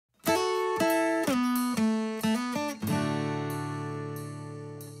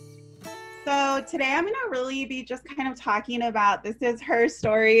today I'm going to really be just kind of talking about, this is her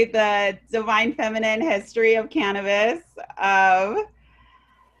story, the divine feminine history of cannabis.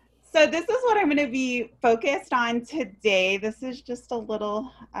 So this is what I'm going to be focused on today. This is just a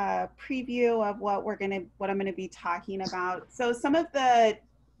little preview of what I'm going to be talking about. So some of the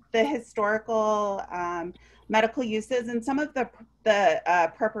historical medical uses and some of the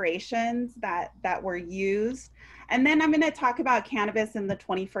preparations that were used. And then I'm going to talk about cannabis in the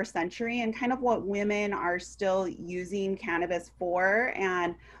 21st century and kind of what women are still using cannabis for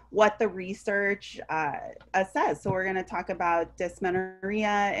and what the research says. So we're going to talk about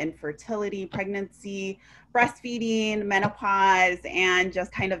dysmenorrhea, infertility, pregnancy, breastfeeding, menopause, and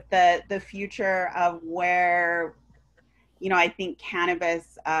just kind of the future of where, you know, I think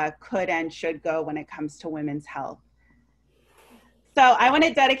cannabis could and should go when it comes to women's health. So I want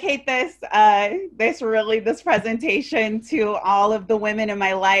to dedicate this presentation to all of the women in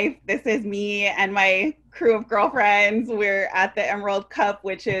my life. This is me and my crew of girlfriends. We're at the Emerald Cup,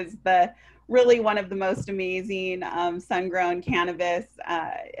 which is really one of the most amazing sun-grown cannabis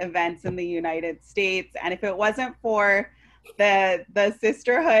events in the United States. And if it wasn't for the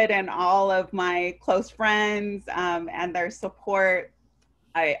sisterhood and all of my close friends and their support,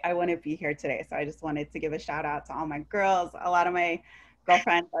 I wouldn't be here today. So I just wanted to give a shout out to all my girls. A lot of my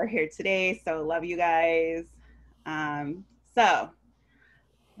girlfriends are here today, so love you guys. So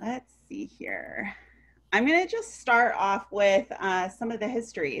let's see here. I'm gonna just start off with some of the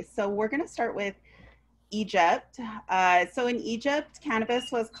history. So we're gonna start with Egypt. So in Egypt,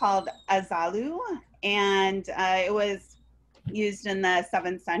 cannabis was called azalu, and it was used in the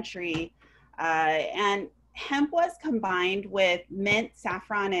 7th century. And hemp was combined with mint,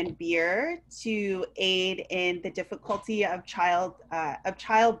 saffron, and beer to aid in the difficulty of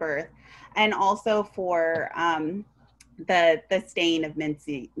childbirth, and also for the staining of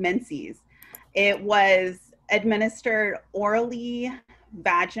menses. It was administered orally,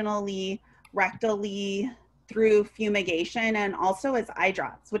 vaginally, rectally, through fumigation, and also as eye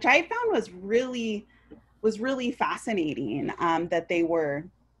drops, which I found was really fascinating that they were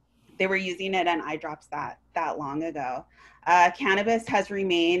using it in eye drops that long ago. Cannabis has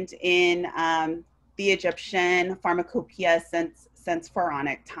remained in the Egyptian pharmacopoeia since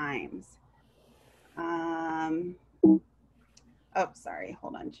pharaonic times. Oh, sorry,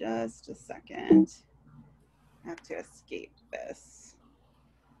 hold on just a second. I have to escape this.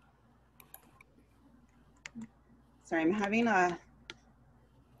 Sorry, I'm having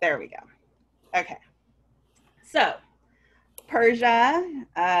there we go. Okay, so Persia,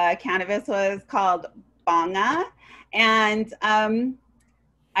 cannabis was called banga, and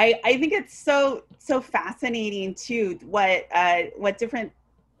I think it's so fascinating too what different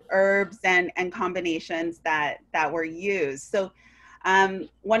herbs and combinations that were used. So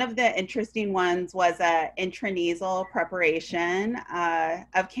one of the interesting ones was a intranasal preparation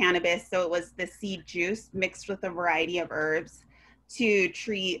of cannabis. So it was the seed juice mixed with a variety of herbs to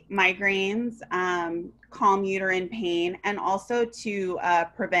treat migraines, calm uterine pain, and also to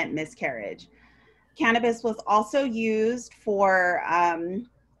prevent miscarriage. Cannabis was also used for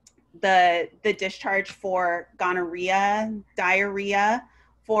the discharge for gonorrhea, diarrhea,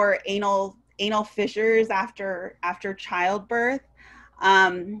 for anal fissures after childbirth.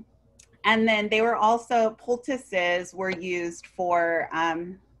 And then they were also, poultices were used for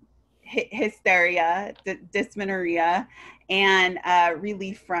hysteria, dysmenorrhea, and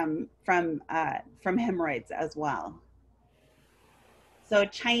relief from hemorrhoids as well. So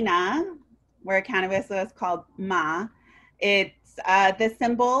China, where cannabis was called ma, it's the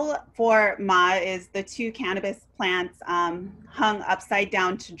symbol for ma is the 2 cannabis plants hung upside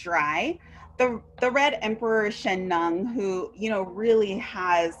down to dry. The Red Emperor Shennong, who really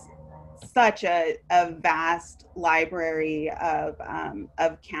has such a vast library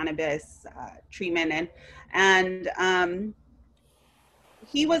of cannabis treatment, and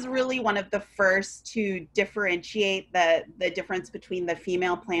he was really one of the first to differentiate the difference between the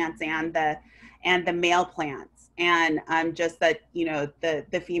female plants and the male plants, and just that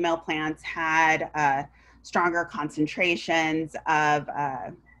the female plants had stronger concentrations of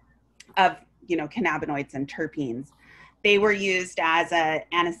cannabinoids and terpenes. They were used as an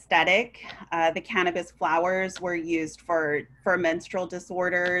anesthetic. The cannabis flowers were used for menstrual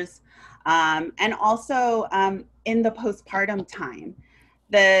disorders, and also in the postpartum time.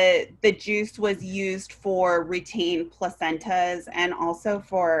 The juice was used for retained placentas and also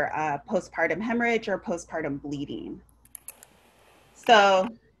for postpartum hemorrhage or postpartum bleeding. So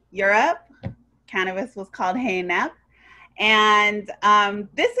Europe, cannabis was called Hennep. And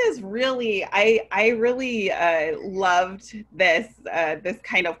this is really, I really loved this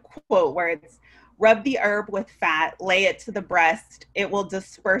kind of quote where Rub the herb with fat, lay it to the breast. It will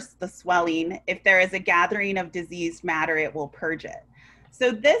disperse the swelling. If there is a gathering of diseased matter, it will purge it.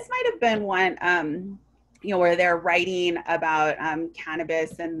 So this might have been one, where they're writing about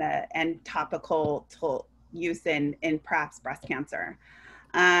cannabis and topical use in perhaps breast cancer.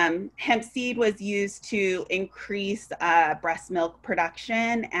 Hemp seed was used to increase breast milk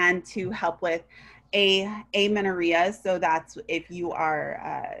production and to help with amenorrhea. So that's if you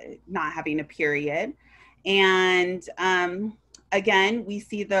are not having a period. And again, we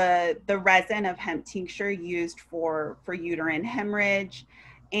see the resin of hemp tincture used for uterine hemorrhage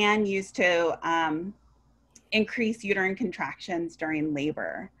and used to increase uterine contractions during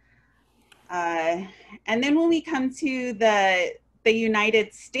labor. And then when we come to the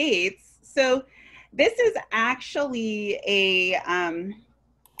United States, so this is actually a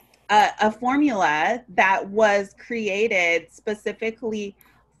formula that was created specifically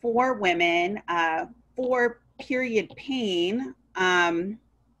for women for period pain,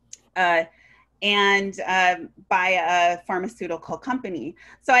 and by a pharmaceutical company.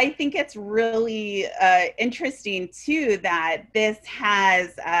 So I think it's really interesting too that this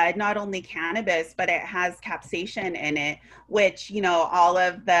has not only cannabis, but it has capsaicin in it, which, all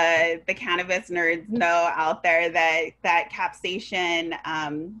of the cannabis nerds know out there that capsaicin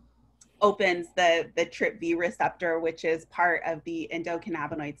opens the TRPV receptor, which is part of the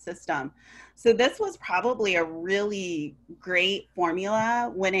endocannabinoid system. So this was probably a really great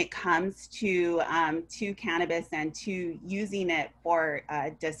formula when it comes to cannabis and to using it for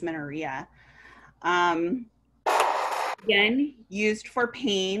dysmenorrhea. Again, used for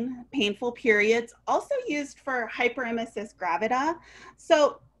painful periods, also used for hyperemesis gravida.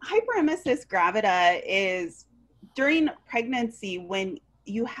 So hyperemesis gravida is during pregnancy when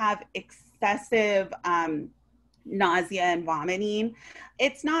you have excessive nausea and vomiting.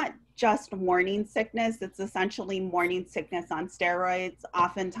 It's not just morning sickness, it's essentially morning sickness on steroids.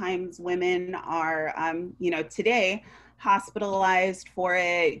 Oftentimes women are, today hospitalized for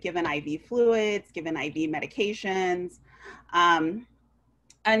it, given IV fluids, given IV medications.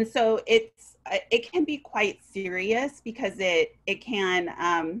 And so it can be quite serious because it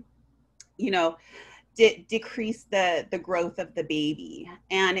can, decrease the growth of the baby.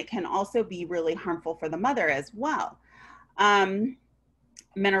 And it can also be really harmful for the mother as well.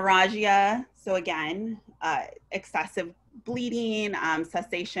 Menorrhagia, so again, excessive bleeding,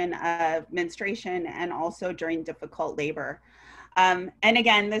 cessation of menstruation, and also during difficult labor. And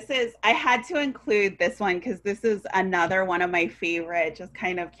again, I had to include this one because this is another one of my favorite, just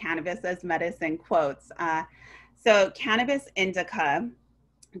kind of cannabis as medicine quotes. So cannabis indica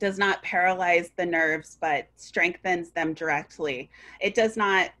does not paralyze the nerves, but strengthens them directly. It does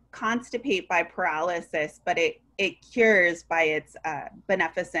not constipate by paralysis, but it cures by its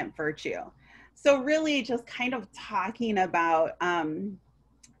beneficent virtue. So really just kind of talking about,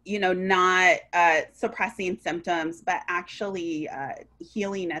 not suppressing symptoms, but actually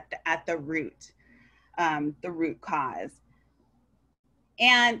healing at the root cause.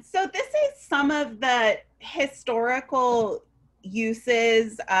 And so this is some of the historical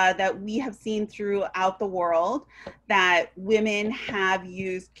uses that we have seen throughout the world that women have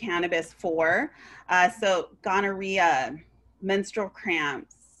used cannabis for. So gonorrhea, menstrual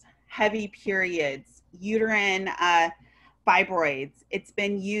cramps, heavy periods, uterine fibroids. It's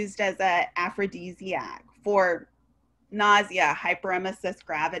been used as an aphrodisiac for nausea, hyperemesis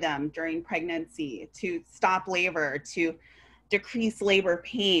gravidum during pregnancy, to stop labor, to decrease labor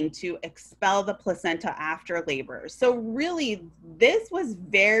pain, to expel the placenta after labor. So really, this was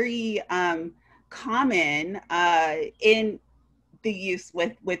very common in the use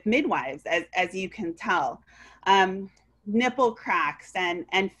with midwives, as you can tell. Nipple cracks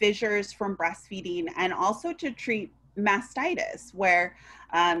and fissures from breastfeeding, and also to treat mastitis, where,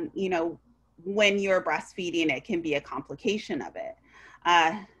 when you're breastfeeding, it can be a complication of it.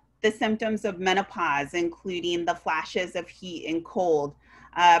 The symptoms of menopause, including the flashes of heat and cold,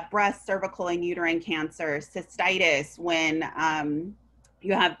 breast, cervical, and uterine cancer, cystitis, when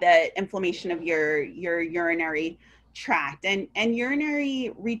you have the inflammation of your urinary tract, and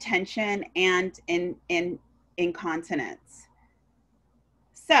urinary retention and incontinence.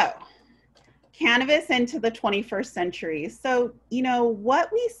 So, cannabis into the 21st century. So,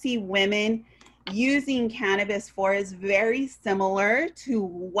 what we see women using cannabis for is very similar to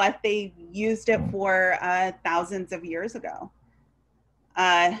what they used it for thousands of years ago.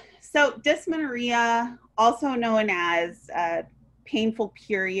 So dysmenorrhea, also known as painful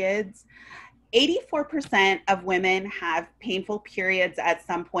periods, 84% of women have painful periods at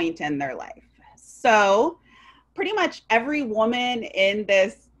some point in their life. So pretty much every woman in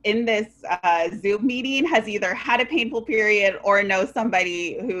this in this Zoom meeting has either had a painful period or knows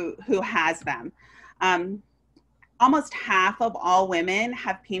somebody who has them. Almost half of all women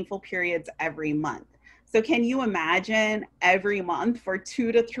have painful periods every month. So can you imagine every month for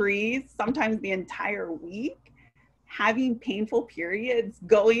 2 to 3, sometimes the entire week, having painful periods,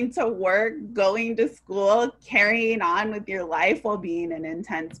 going to work, going to school, carrying on with your life while being in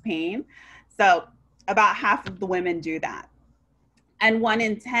intense pain? So about half of the women do that. And 1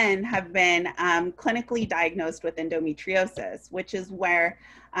 in 10 have been clinically diagnosed with endometriosis, which is where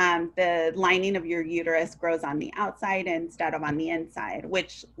the lining of your uterus grows on the outside instead of on the inside,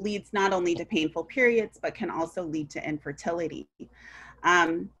 which leads not only to painful periods, but can also lead to infertility.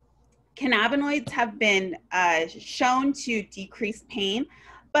 Cannabinoids have been shown to decrease pain,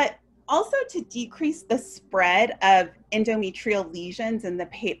 but also to decrease the spread of endometrial lesions in the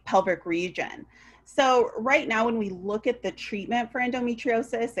pelvic region. So right now, when we look at the treatment for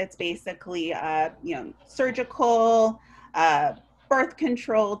endometriosis, it's basically, surgical, birth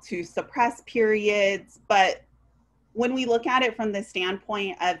control to suppress periods. But when we look at it from the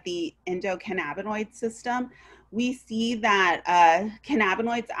standpoint of the endocannabinoid system, we see that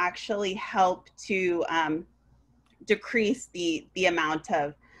cannabinoids actually help to decrease the amount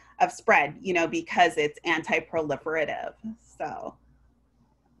of spread, because it's anti-proliferative. So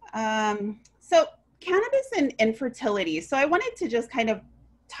cannabis and infertility. So I wanted to just kind of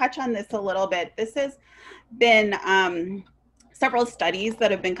touch on this a little bit. This has been several studies that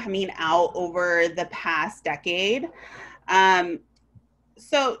have been coming out over the past decade.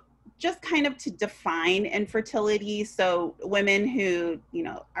 So just kind of to define infertility. So women who,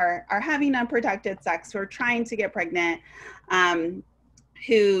 are having unprotected sex, who are trying to get pregnant,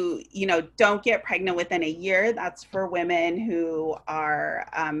 who, don't get pregnant within a year. That's for women who are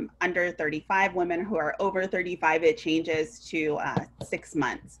under 35. Women who are over 35, it changes to 6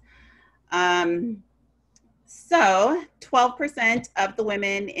 months. So 12% of the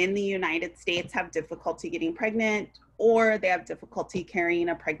women in the United States have difficulty getting pregnant, or they have difficulty carrying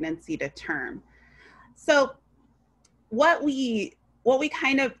a pregnancy to term. So what we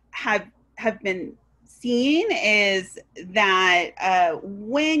kind of have been seeing is that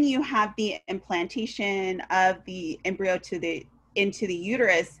when you have the implantation of the embryo into the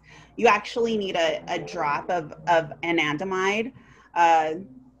uterus, you actually need a drop of anandamide,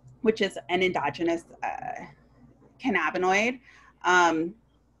 which is an endogenous cannabinoid.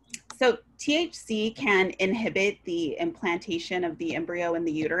 So THC can inhibit the implantation of the embryo in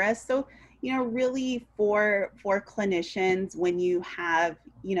the uterus. So, really for clinicians, when you have,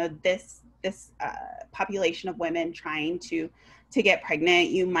 this population of women trying to get pregnant,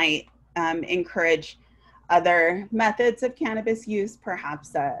 you might encourage other methods of cannabis use,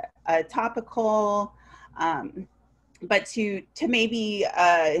 perhaps a topical, but to maybe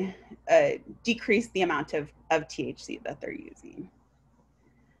decrease the amount of THC that they're using.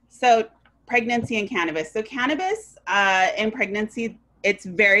 So pregnancy and cannabis. So cannabis in pregnancy, it's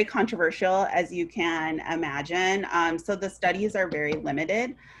very controversial, as you can imagine. So the studies are very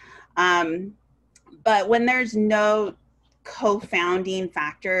limited. But when there's no co-founding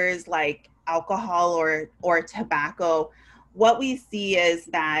factors like alcohol or tobacco, what we see is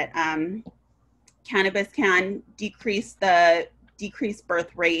that cannabis can decrease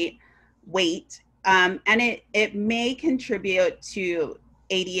birth rate, weight, and it may contribute to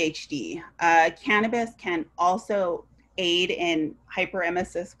ADHD. Cannabis can also aid in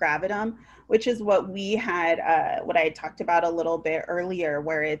hyperemesis gravidum, which is what we had, what I had talked about a little bit earlier,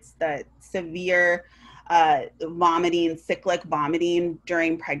 where it's the severe vomiting, cyclic vomiting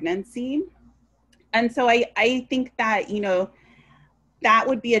during pregnancy. And so I think that, that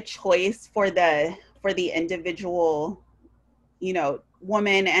would be a choice for the individual,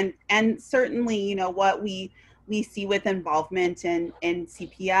 woman, and certainly, what we see with involvement in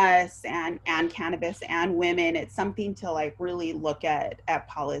CPS and cannabis and women, it's something to really look at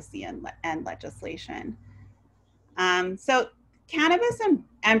policy and legislation. So cannabis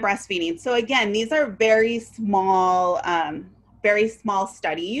and breastfeeding. So again, these are very small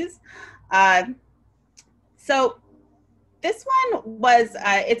studies. So this one was,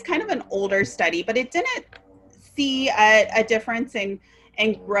 it's kind of an older study, but it didn't see a difference in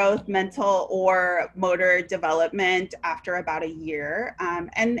growth, mental or motor development after about a year.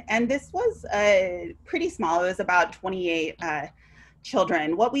 And this was pretty small. It was about 28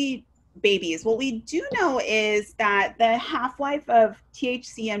 children. What we do know is that the half-life of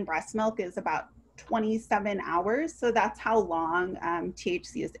THC in breast milk is about 27 hours. So that's how long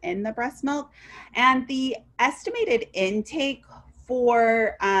THC is in the breast milk. And the estimated intake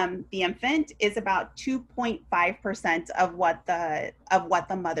for the infant is about 2.5% of what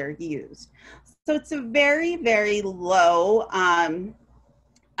the mother used. So it's a very, very low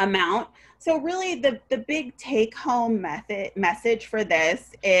amount. So really the big take home message for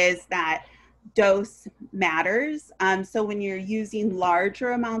this is that dose matters. So when you're using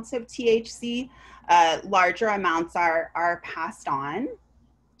larger amounts of THC, larger amounts are passed on.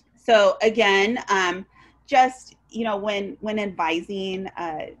 So again, just, when advising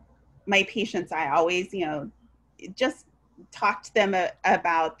my patients, I always, just talk to them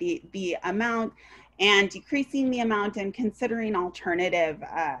about the amount and decreasing the amount and considering alternative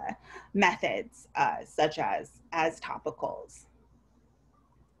methods such as topicals.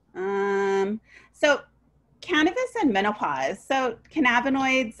 So cannabis and menopause. So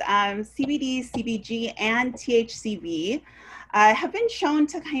cannabinoids, CBD, CBG, and THCV have been shown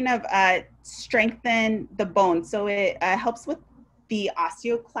to kind of strengthen the bone. So it helps with the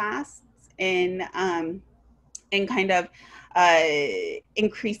osteoclasts in kind of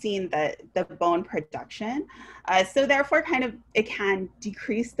increasing the bone production. So therefore, kind of it can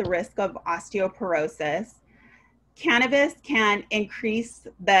decrease the risk of osteoporosis. Cannabis can increase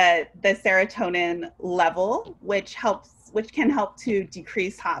the serotonin level, which can help to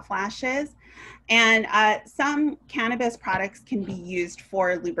decrease hot flashes. And some cannabis products can be used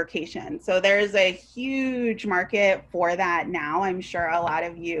for lubrication. So there's a huge market for that now. I'm sure a lot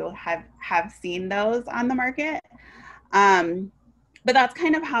of you have seen those on the market. But that's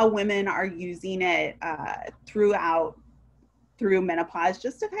kind of how women are using it through menopause,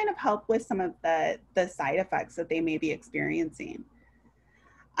 just to kind of help with some of the side effects that they may be experiencing.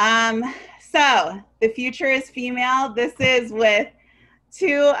 So the future is female. This is with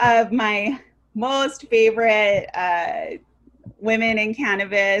two of my most favorite women in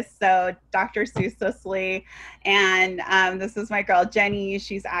cannabis. So Dr. Sue Sisley, and this is my girl Jenny.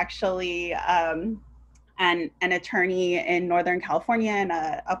 She's actually an attorney in Northern California and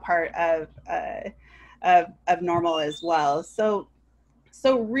a part of Normal as well. So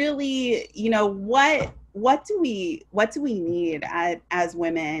really, what do we need as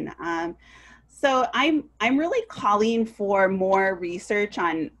women? So I'm really calling for more research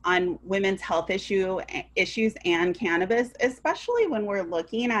on women's health issues and cannabis, especially when we're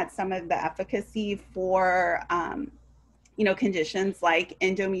looking at some of the efficacy for conditions like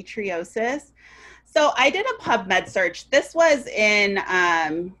endometriosis. So I did a PubMed search. This was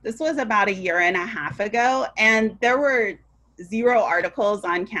about a year and a half ago, and there were 0 articles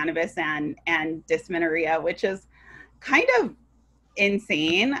on cannabis and dysmenorrhea, which is kind of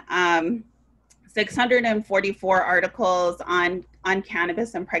insane. 644 articles on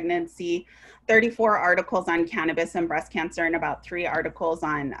cannabis and pregnancy, 34 articles on cannabis and breast cancer, and about 3 articles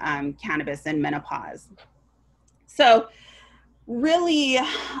on cannabis and menopause. So really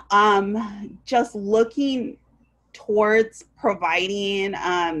just looking towards providing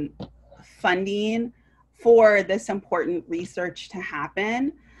funding for this important research to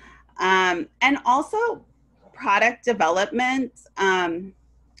happen, and also product development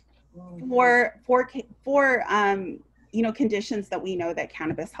for conditions that we know that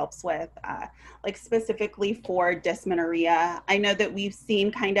cannabis helps with, like specifically for dysmenorrhea. I know that we've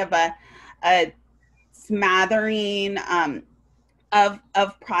seen kind of a smattering of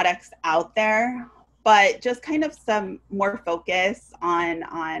products out there, but just kind of some more focus on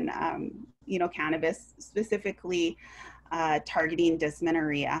cannabis, specifically targeting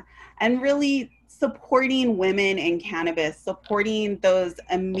dysmenorrhea, and really supporting women in cannabis, supporting those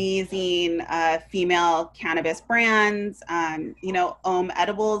amazing female cannabis brands.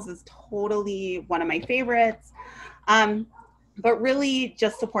 Edibles is totally one of my favorites. But really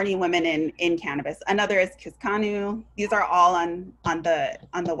just supporting women in cannabis. Another is Kiskanu. These are all on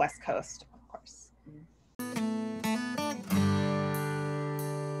the West Coast.